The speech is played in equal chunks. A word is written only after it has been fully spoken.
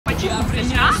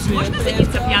США можно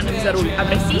садиться пьяным за руль, а в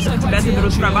России у тебя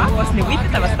заберут права после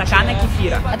выпитого стакана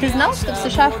кефира. А ты знал, что в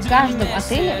США в каждом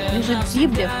отеле лежит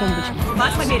Библия в тумбочке?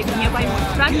 Вас в Америке не поймут.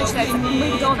 Правильно читается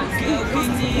Макдональдс.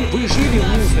 Вы жили в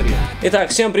мусоре. Итак,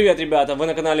 всем привет, ребята. Вы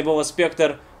на канале Вова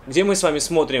Спектр, где мы с вами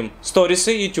смотрим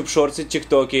сторисы, ютуб, шортсы,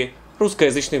 тиктоки,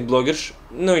 русскоязычных блогерш,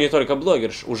 ну и не только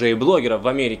блогерш, уже и блогеров в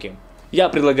Америке. Я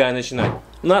предлагаю начинать.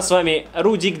 У нас с вами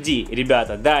Рудик Ди,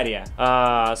 ребята, Дарья,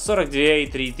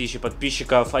 42,3 тысячи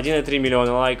подписчиков, 1,3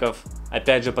 миллиона лайков.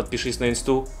 Опять же, подпишись на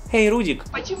инсту. Эй, Рудик!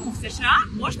 Почему в США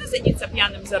можно садиться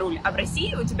пьяным за руль, а в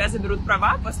России у тебя заберут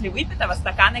права после выпитого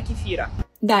стакана кефира?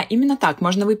 Да, именно так,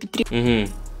 можно выпить 3. Угу.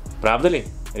 Правда ли,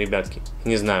 ребятки?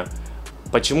 Не знаю.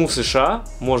 Почему в США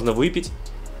можно выпить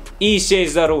и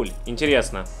сесть за руль?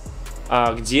 Интересно.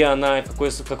 А где она,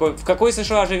 в какой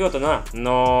США живет она?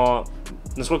 Но,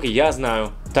 насколько я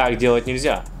знаю, так делать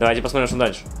нельзя. Давайте посмотрим, что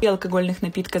дальше. 3 алкогольных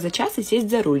напитка за час и сесть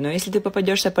за руль. Но если ты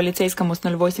попадешься полицейскому с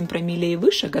 0,8 промилле и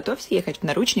выше, готовься ехать в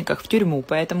наручниках в тюрьму.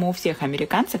 Поэтому у всех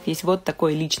американцев есть вот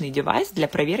такой личный девайс для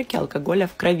проверки алкоголя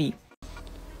в крови.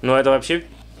 Ну это вообще,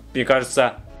 мне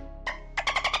кажется,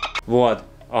 вот.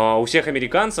 У всех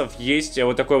американцев есть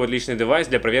вот такой вот личный девайс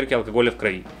для проверки алкоголя в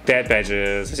крови. Ты опять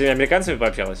же со всеми американцами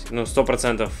пообщалась? Ну,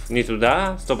 100% не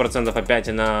туда, 100% опять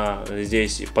она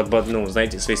здесь ну,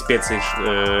 знаете, свои специи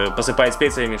посыпает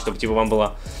специями, чтобы типа вам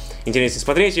было интереснее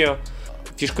смотреть ее.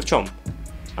 Фишка в чем?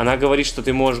 Она говорит, что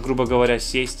ты можешь, грубо говоря,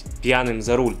 сесть пьяным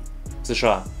за руль в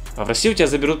США, а в России у тебя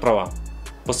заберут права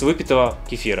после выпитого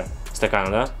кефира.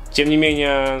 Стакана, да? Тем не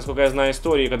менее, насколько я знаю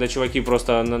истории, когда чуваки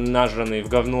просто нажранные в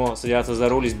говно садятся за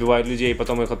руль, избивают людей,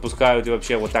 потом их отпускают и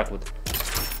вообще вот так вот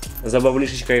за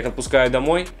баблишечкой их отпускают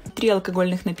домой. 3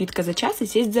 алкогольных напитка за час и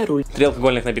сесть за руль. 3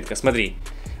 алкогольных напитка, смотри.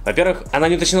 Во-первых, она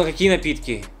не уточнила, какие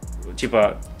напитки.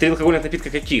 Типа, 3 алкогольных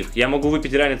напитка каких? Я могу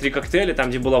выпить реально 3 коктейля, там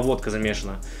где была водка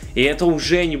замешана. И это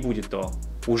уже не будет то.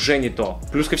 Уже не то.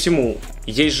 Плюс ко всему,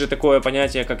 есть же такое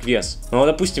понятие, как вес. Ну,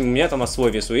 допустим, у меня там свой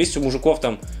вес. Есть у мужиков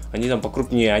там, они там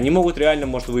покрупнее. Они могут реально,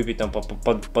 может, выпить там по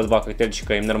 2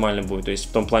 коктейльчика, им нормально будет. То есть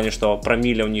в том плане, что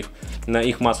промилле у них на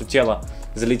их массу тела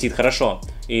залетит хорошо.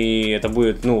 И это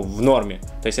будет, ну, в норме.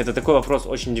 То есть это такой вопрос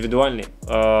очень индивидуальный.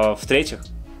 В-третьих,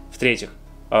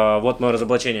 вот мое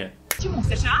разоблачение. Почему в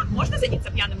США можно садиться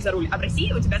пьяным за руль, а в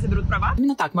России у тебя заберут права?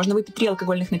 Именно так, можно выпить 3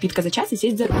 алкогольных напитка за час и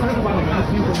сесть за руль.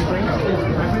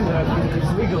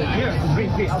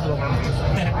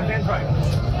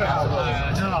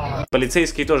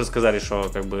 Полицейские тоже сказали,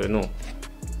 что как бы, ну,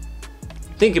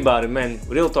 think about it, man,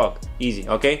 real talk, easy,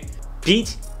 окей?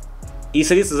 Пить и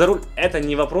садиться за руль — это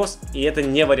не вопрос и это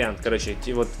не вариант, короче.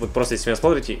 Вот просто если вы меня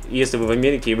смотрите, если вы в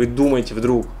Америке и вы думаете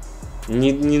вдруг,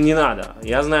 не надо.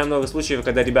 Я знаю много случаев,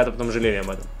 когда ребята потом жалели об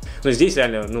этом. Но здесь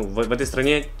реально, ну, в этой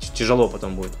стране тяжело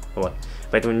потом будет. Вот.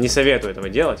 Поэтому не советую этого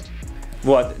делать.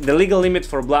 Вот. The legal limit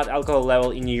for blood alcohol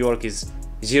level in New York is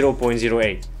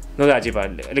 0.08. Ну да, типа,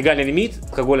 легальный лимит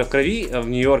алкоголя в крови в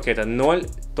Нью-Йорке это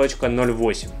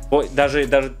 0.08.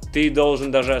 Даже ты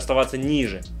должен даже оставаться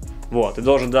ниже. Вот. Ты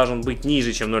должен быть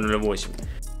ниже, чем 0.08.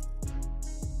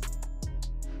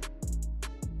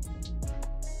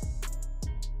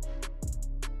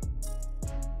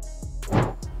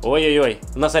 Ой-ой-ой,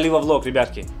 у нас Олива Влог,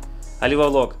 ребятки. Олива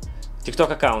Влог. Тикток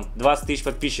аккаунт, 20 тысяч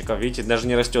подписчиков, видите, даже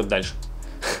не растет дальше.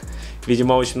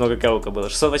 Видимо, очень много каука было.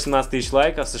 618 тысяч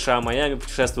лайков, США, Майами,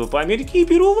 путешествую по Америке и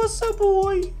беру вас с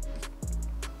собой.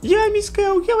 Я, мисс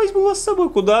Каук, я возьму вас с собой.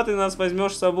 Куда ты нас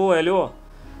возьмешь с собой, алло?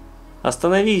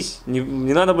 Остановись,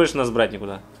 не надо больше нас брать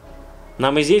никуда.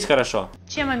 Нам и здесь хорошо.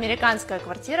 Чем американская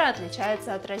квартира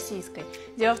отличается от российской?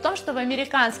 Дело в том, что в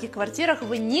американских квартирах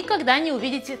вы никогда не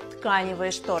увидите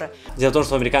тканевые шторы. Дело в том,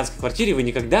 что в американской квартире вы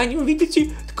никогда не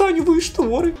увидите тканевые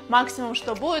шторы. Максимум,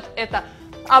 что будет, это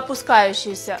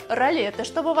опускающиеся ролеты,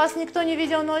 чтобы вас никто не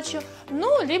видел ночью,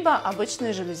 ну, либо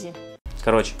обычные жалюзи.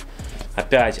 Короче,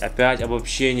 опять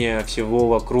обобщение всего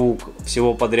вокруг,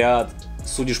 всего подряд.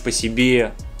 Судишь по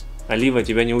себе. Олива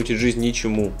тебя не учит жизнь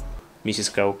ничему,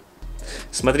 миссис Каук.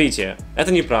 Смотрите,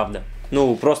 это неправда.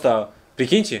 Ну, просто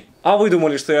прикиньте. А вы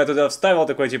думали, что я туда вставил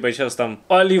такой, типа, сейчас там,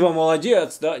 Олива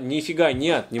молодец, да? Нифига,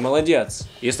 нет, не молодец.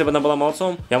 Если бы она была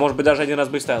молодцом, я, может быть, даже один раз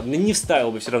бы вставил. Но не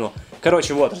вставил бы все равно.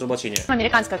 Короче, вот, разоблачение.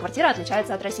 Американская квартира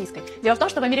отличается от российской. Дело в том,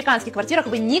 что в американских квартирах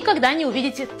вы никогда не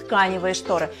увидите тканевые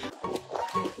шторы.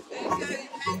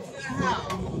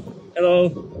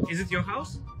 Hello, is it your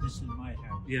house? This is my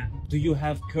house. Yeah. Do you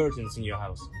have curtains in your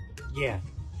house? Yeah,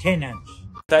 10-inch.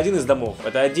 Это один из домов,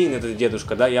 это один этот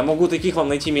дедушка, да? Я могу таких вам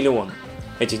найти миллион.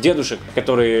 Этих дедушек, у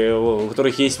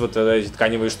которых есть вот эти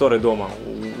тканевые шторы дома.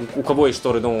 У кого есть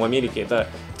шторы дома в Америке, это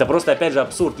просто, опять же,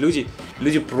 абсурд. Люди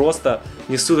просто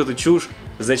несут эту чушь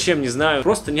Зачем, не знаю.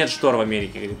 Просто нет штор в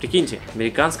Америке. Прикиньте,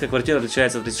 американская квартира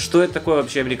отличается от России. Что это такое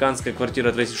вообще американская квартира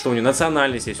от России? Что у нее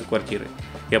национальность есть у квартиры?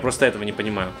 Я просто этого не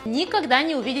понимаю. Никогда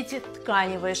не увидите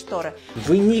тканевые шторы.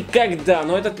 Вы никогда,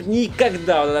 но это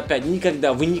никогда, вот опять,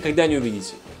 никогда, вы никогда не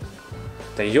увидите.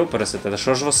 Да ёпарас это,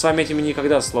 что же с вами этими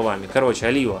никогда словами? Короче,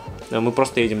 олива, мы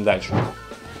просто едем дальше.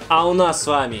 А у нас с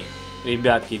вами,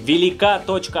 ребятки,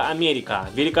 Америка,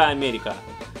 Велика Америка.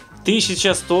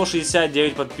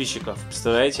 1169 подписчиков,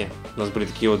 представляете? У нас были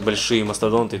такие вот большие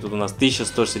мастодонты, и тут у нас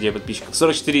 1169 подписчиков,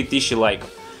 44 тысячи лайков.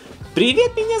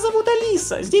 Привет, меня зовут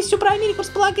Алиса, здесь все про Америку,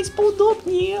 располагайтесь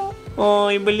поудобнее.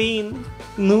 Ой, блин,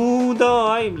 ну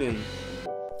давай, блин.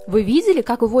 Вы видели,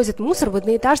 как вывозят мусор в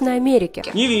одноэтажной Америке?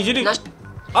 Не видели?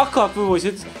 А как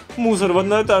вывозят мусор в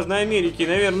одноэтажной Америке?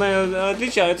 Наверное,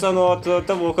 отличается оно от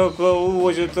того, как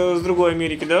вывозят с другой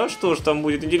Америки, да? Что ж там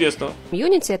будет интересного? В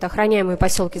Юнити, это охраняемые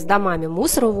поселки с домами,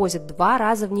 мусор вывозят 2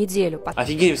 раза в неделю.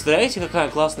 Офигеть, представляете, какая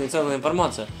классная и ценная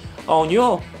информация? А у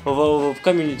нее в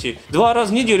комьюнити 2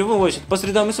 раза в неделю вывозят по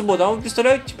средам и субботам. А вы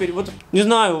представляете теперь, вот не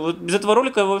знаю, вот без этого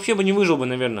ролика я вообще бы не выжил бы,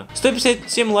 наверное.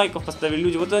 157 лайков поставили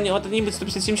люди, вот они бы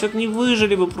 157 человек не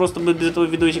выжили бы просто бы без этого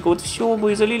видосика. Вот все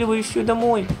бы, и залили бы и все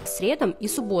домой. Средам и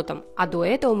субботам, а до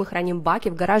этого мы храним баки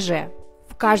в гараже.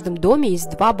 В каждом доме есть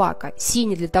 2 бака.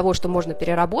 Синий для того, что можно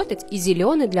переработать, и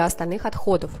зеленый для остальных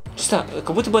отходов. Чисто,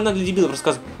 как будто бы она для дебилов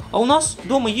рассказывает. А у нас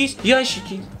дома есть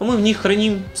ящики, а мы в них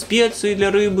храним специи для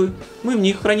рыбы, мы в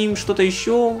них храним что-то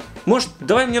еще. Может,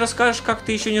 давай мне расскажешь, как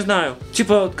ты еще не знаю.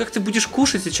 Типа, как ты будешь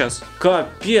кушать сейчас?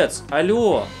 Капец,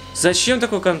 алло. Зачем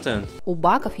такой контент? У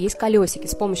баков есть колесики,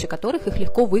 с помощью которых их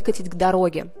легко выкатить к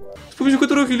дороге. С помощью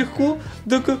которых их легко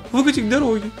выкатить к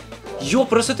дороге.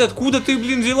 Ёпрст, ты откуда ты,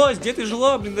 блин, взялась? Где ты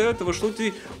жила, блин, до этого? Что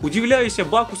ты удивляешься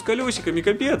баку с колесиками,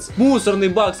 капец? Мусорный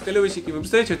бак с колесиками, вы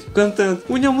представляете, вот контент?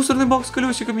 У меня мусорный бак с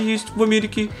колесиками есть в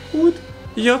Америке. Вот,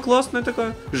 я классная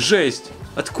такая. Жесть.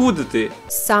 Откуда ты?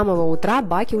 С самого утра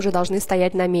баки уже должны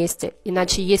стоять на месте,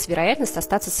 иначе есть вероятность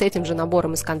остаться с этим же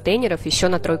набором из контейнеров еще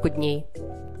на 3 дней.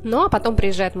 Ну а потом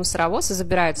приезжает мусоровоз и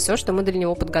забирает все, что мы для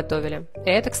него подготовили. И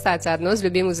это, кстати, одно из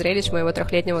любимых зрелищ моего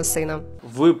 3-летнего сына.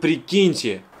 Вы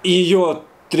прикиньте, ее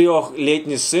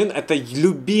 3-летний сын, это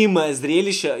любимое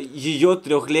зрелище ее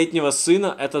 3-летнего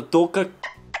сына, это то, как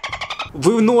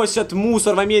выносят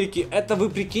мусор в Америке. Это вы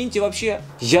прикиньте вообще.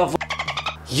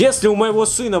 Если у моего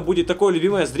сына будет такое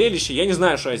любимое зрелище, я не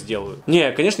знаю, что я сделаю.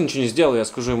 Не, конечно, ничего не сделаю, я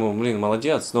скажу ему, блин,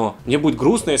 молодец, но мне будет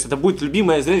грустно, если это будет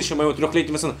любимое зрелище моего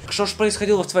 3-летнего сына. Что ж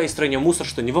происходило в твоей стране? Мусор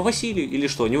что, не вывозили или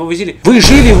что? Не вывозили? Вы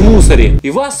жили в мусоре, и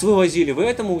вас вывозили,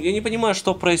 поэтому я не понимаю,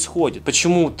 что происходит.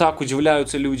 Почему так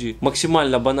удивляются люди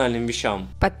максимально банальным вещам?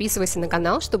 Подписывайся на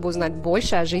канал, чтобы узнать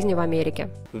больше о жизни в Америке.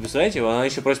 Вы представляете, она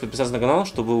еще просит подписаться на канал,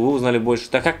 чтобы вы узнали больше.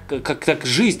 Так как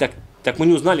жизнь, так мы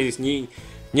не узнали здесь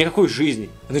никакой жизни.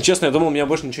 Ну, честно, я думал, меня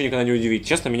больше ничего никогда не удивит.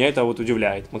 Честно, меня это вот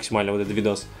удивляет максимально, вот этот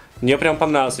видос. Мне прям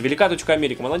понравился.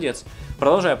 Велика.Америка, молодец.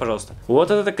 Продолжай, пожалуйста.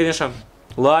 Вот это, конечно,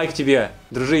 лайк тебе,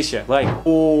 дружище, лайк.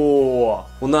 О,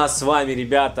 у нас с вами,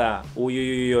 ребята,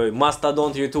 ой-ой-ой,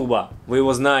 мастодонт ютуба. Вы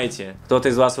его знаете. Кто-то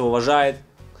из вас его уважает,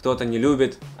 кто-то не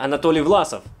любит. Анатолий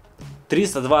Власов.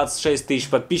 326 тысяч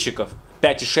подписчиков,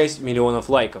 5,6 миллионов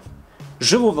лайков.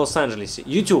 Живу в Лос-Анджелесе.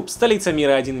 YouTube, столица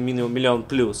мира, 1 миллион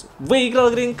плюс. Выиграл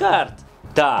грин-карт.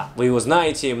 Да, вы его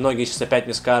знаете, многие сейчас опять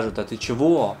мне скажут, а ты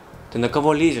чего? Ты на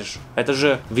кого лезешь? Это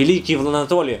же великий в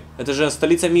Анатолии. Это же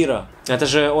столица мира. Это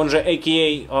же, он же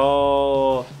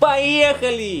а.к.а.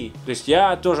 Поехали! То есть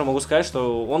я тоже могу сказать,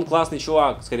 что он классный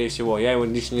чувак, скорее всего. Я его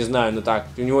лично не знаю, но так.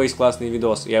 У него есть классный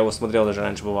видос. Я его смотрел даже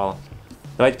раньше, бывало.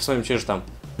 Давайте посмотрим, что же там.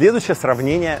 Следующее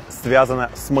сравнение связано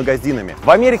с магазинами. В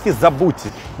Америке забудьте,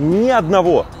 ни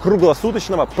одного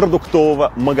круглосуточного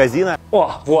продуктового магазина.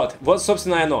 О, вот,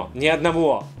 собственно, и оно. Ни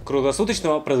одного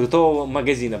круглосуточного продуктового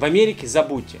магазина. В Америке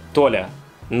забудьте. Толя,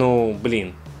 ну,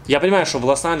 блин. Я понимаю, что в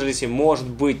Лос-Анджелесе, может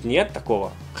быть, нет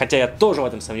такого. Хотя я тоже в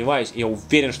этом сомневаюсь, и я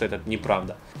уверен, что это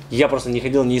неправда. Я просто не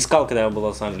ходил, не искал, когда я был в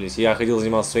Лос-Анджелесе. Я ходил,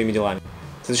 занимался своими делами.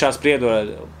 В следующий раз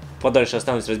приеду, подальше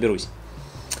останусь, разберусь.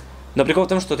 Но прикол в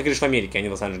том, что ты говоришь в Америке, а не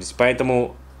в Лос-Анджелесе.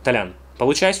 Поэтому, Толян,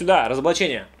 получай сюда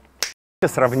разоблачение.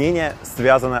 Сравнение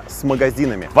связано с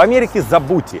магазинами. В Америке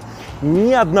забудьте,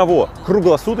 ни одного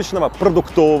круглосуточного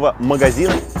продуктового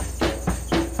магазина.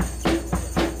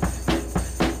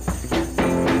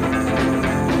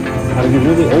 Are you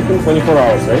really open 24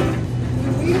 hours, right?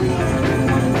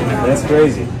 That's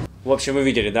crazy. В общем, вы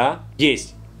видели, да?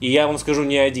 Есть. И я вам скажу,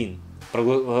 не один.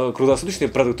 круглосуточный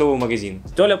продуктовый магазин.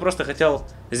 Толя просто хотел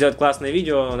сделать классное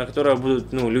видео, на которое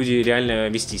будут, ну, люди реально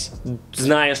вестись.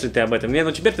 Знаешь ли ты об этом? Нет,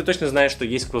 ну теперь ты точно знаешь, что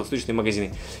есть круглосуточные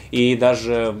магазины. И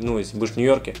даже, ну, если будешь в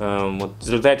Нью-Йорке, вот,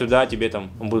 залетай туда, тебе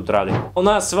там будут рады. У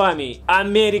нас с вами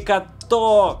Америка.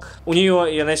 У нее,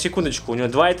 я на секундочку, у нее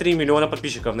 2,3 миллиона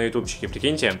подписчиков на ютубчике,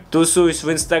 прикиньте. Тусуюсь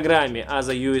в инстаграме,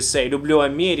 за USA, люблю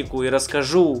Америку и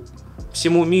расскажу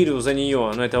всему миру за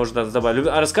нее, но это уже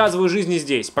добавлю. Рассказываю жизни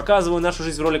здесь, показываю нашу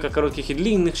жизнь в роликах коротких и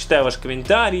длинных, читаю ваши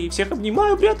комментарии, всех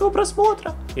обнимаю, приятного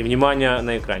просмотра. И внимание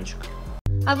на экранчик.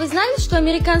 А вы знали, что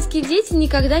американские дети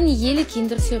никогда не ели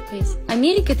киндер-сюрприз?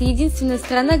 Америка – это единственная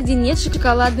страна, где нет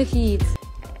шоколадных яиц.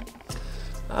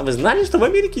 А вы знали, что в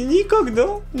Америке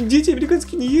никогда дети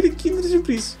американские не ели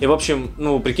киндер-сюрприз? И в общем,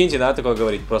 ну прикиньте, да, такое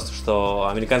говорить просто, что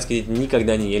американские дети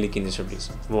никогда не ели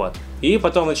киндер-сюрприз. Вот. И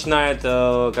потом начинает,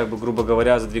 как бы, грубо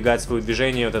говоря, задвигать свое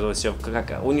движение, вот это вот все,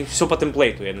 у них все по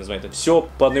темплейту, я называю это, все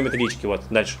по одной методичке, вот,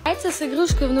 дальше. Яйца с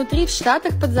игрушкой внутри в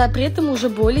Штатах под запретом уже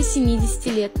более 70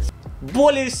 лет.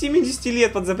 Более 70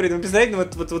 лет под запретом, представляете,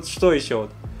 вот что еще вот?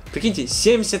 Прикиньте,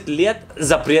 70 лет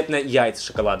запрет на яйца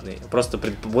шоколадные. Просто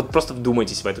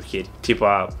вдумайтесь в эту херь.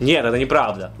 Типа, нет, это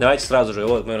неправда. Давайте сразу же,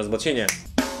 вот мое разоблачение.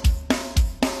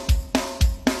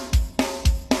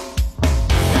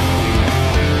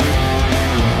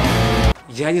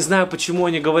 Я не знаю, почему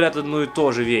они говорят одну и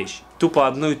ту же вещь. Тупо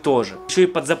одну и то же. Еще и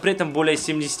под запретом более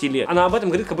 70 лет. Она об этом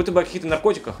говорит, как будто бы о каких-то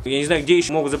наркотиках. Я не знаю, где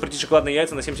еще могут запретить шоколадные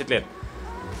яйца на 70 лет.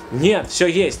 Нет, все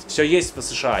есть в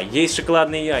США. Есть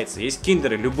шоколадные яйца, есть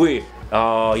киндеры, любые.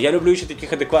 Я люблю еще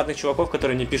таких адекватных чуваков,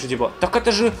 которые мне пишут, типа, так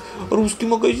это же русский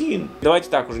магазин. Давайте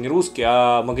так, уже не русский,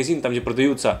 а магазин, там, где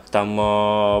продаются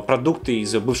там продукты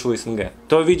из бывшего СНГ.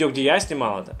 То видео, где я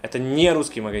снимал это не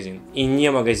русский магазин. И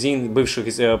не магазин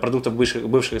продуктов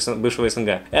бывшего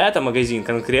СНГ. Это магазин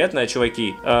конкретно,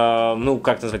 чуваки, ну,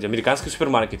 как назвать, американский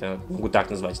супермаркет, могу так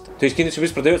назвать. То есть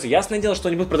киндер-сюрприз продается. Ясное дело, что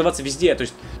они будут продаваться везде. То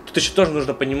есть тут еще тоже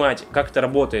нужно понимать, как это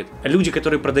работает. Люди,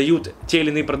 которые продают те или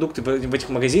иные продукты в этих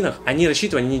магазинах, они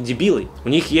рассчитывают, они не дебилы. У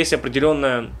них есть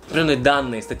определенные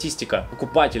данные, статистика о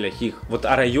покупателях их. Вот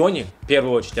о районе, в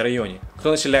первую очередь о районе. Кто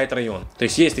населяет район. То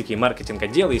есть есть такие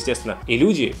маркетинг-отделы, естественно. И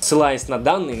люди, ссылаясь на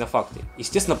данные, на факты,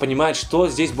 естественно, понимают, что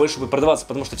здесь больше будет продаваться.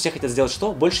 Потому что все хотят сделать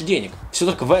что? Больше денег. Все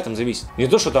только в этом зависит. Не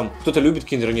то, что там кто-то любит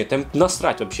киндеры, нет. Там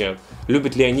насрать вообще,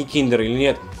 любят ли они киндеры или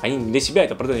нет. Они для себя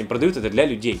это продают, они продают это для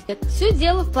людей. Все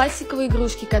дело в пластиковой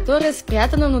игрушке, которая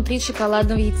спрятана внутри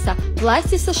шоколадного яйца.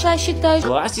 Власти США считают...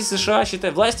 Власти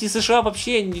США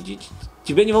вообще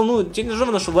тебя не волнует. Тебе не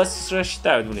важно, что власти США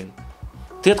считают, блин.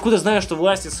 Ты откуда знаешь, что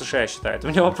власти США считают? У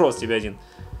меня вопрос тебе один.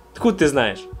 Откуда ты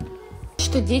знаешь?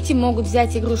 Что дети могут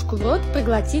взять игрушку в рот,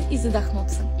 проглотить и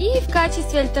задохнуться. И в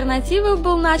качестве альтернативы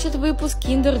был начат выпуск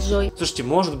Kinder Joy. Слушайте,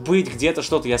 может быть где-то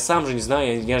что-то, я сам же не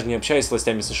знаю, я же не общаюсь с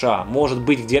властями США. Может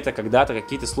быть где-то когда-то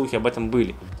какие-то слухи об этом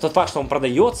были. Тот факт, что он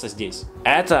продается здесь,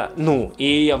 это, ну,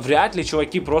 и вряд ли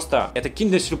чуваки просто, это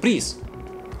киндер-сюрприз.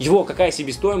 Его какая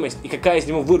себестоимость и какая из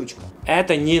него выручка.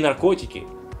 Это не наркотики,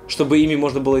 чтобы ими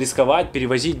можно было рисковать,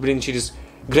 перевозить, блин, через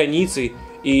границы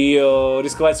и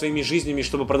рисковать своими жизнями,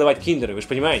 чтобы продавать киндеры. Вы же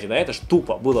понимаете, да? Это ж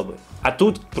тупо было бы. А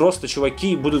тут просто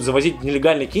чуваки будут завозить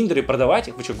нелегальные киндеры и продавать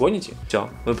их. Вы что, гоните? Все,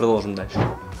 мы продолжим дальше.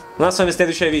 У нас с вами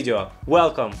следующее видео.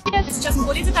 Welcome! Сейчас мы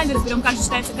более детально разберем, как же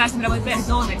читается каждый мировой бренд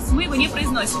Дональдс. Мы его не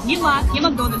произносим. Ни Мак, ни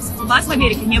Макдональдс. Вас в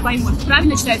Америке не поймут.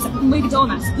 Правильно читается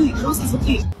Макдональдс. Русский звук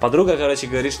И. Подруга, короче,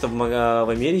 говорит, что в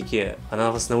Америке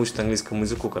она вас научит английскому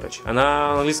языку, короче.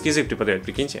 Она английский язык преподает,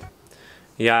 прикиньте.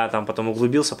 Я там потом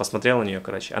углубился, посмотрел на нее,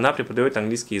 короче. Она преподает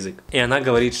английский язык. И она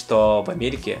говорит, что в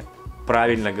Америке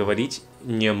правильно говорить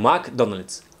не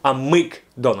Макдональдс, а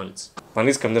Макдональдс. В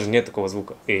английском даже нет такого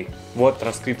звука. И вот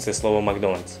транскрипция слова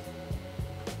Макдональдс.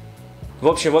 В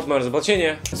общем, вот мое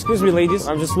разоблачение. Excuse me, ladies.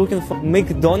 I'm just looking for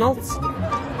McDonald's.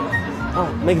 Oh,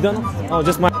 McDonald's? Oh,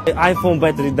 just my iPhone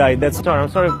battery died. That's sorry. I'm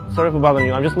sorry for bothering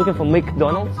you. I'm just looking for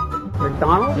McDonald's.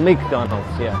 McDonald's?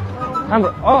 McDonald's, yeah.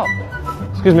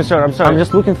 Excuse me, sir. I'm sorry. I'm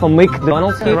just looking for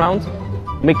McDonald's around.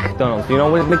 McDonald's. You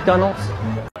know what McDonald's?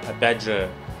 Опять же,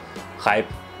 хайп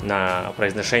на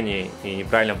произношении и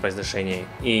неправильном произношении.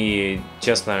 И,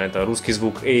 честно, это русский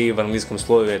звук и в английском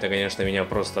слове, это, конечно, меня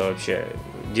просто вообще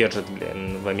держит,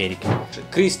 блин, в Америке.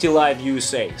 Кристи Лайв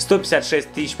USA.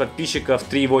 156 тысяч подписчиков,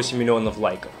 3,8 миллионов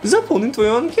лайков. Заполним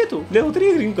твою анкету для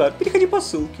лотереи Green Card. Переходи по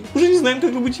ссылке. Уже не знаем,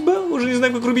 как рубить тебя, уже не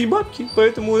знаем, как рубить бабки,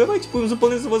 поэтому давайте будем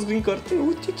заполнять за вас Green Card.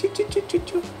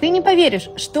 Ты не поверишь,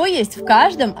 что есть в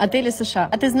каждом отеле США.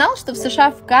 А ты знал, что в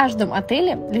США в каждом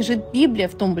отеле лежит Библия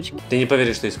в тумбочке? Ты не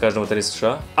поверишь, что есть в каждом отеле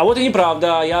США? А вот и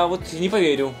неправда, я вот не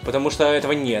поверю, потому что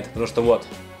этого нет. Потому что вот,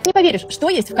 Не поверишь, что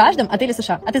есть в каждом отеле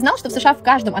США. А ты знал, что в США в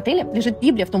каждом отеле лежит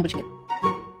Библия в тумбочке?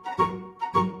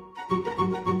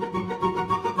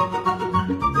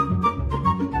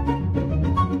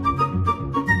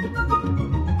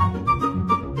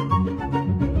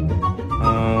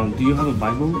 Do you have a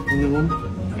Bible in your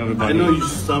room? I know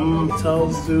some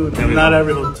hotels do, not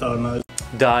every hotel, no.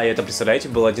 Да, и это, представляете,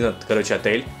 был один, короче,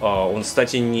 отель. Он,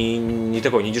 кстати, не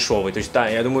такой, не дешевый. То есть, да,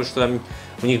 я думаю, что там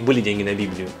у них были деньги на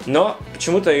Библию. Но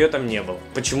почему-то ее там не было.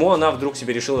 Почему она вдруг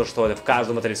себе решила, что это в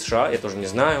каждом отеле США, я тоже не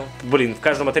знаю. Блин, в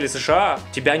каждом отеле США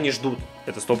тебя не ждут.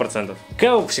 Это 100%.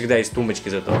 Какая всегда есть тумбочки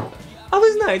из этого. А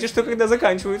вы знаете, что когда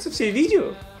заканчиваются все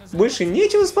видео, больше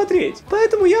нечего смотреть.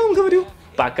 Поэтому я вам говорю.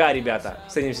 Пока, ребята.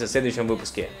 Встретимся в следующем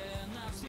выпуске.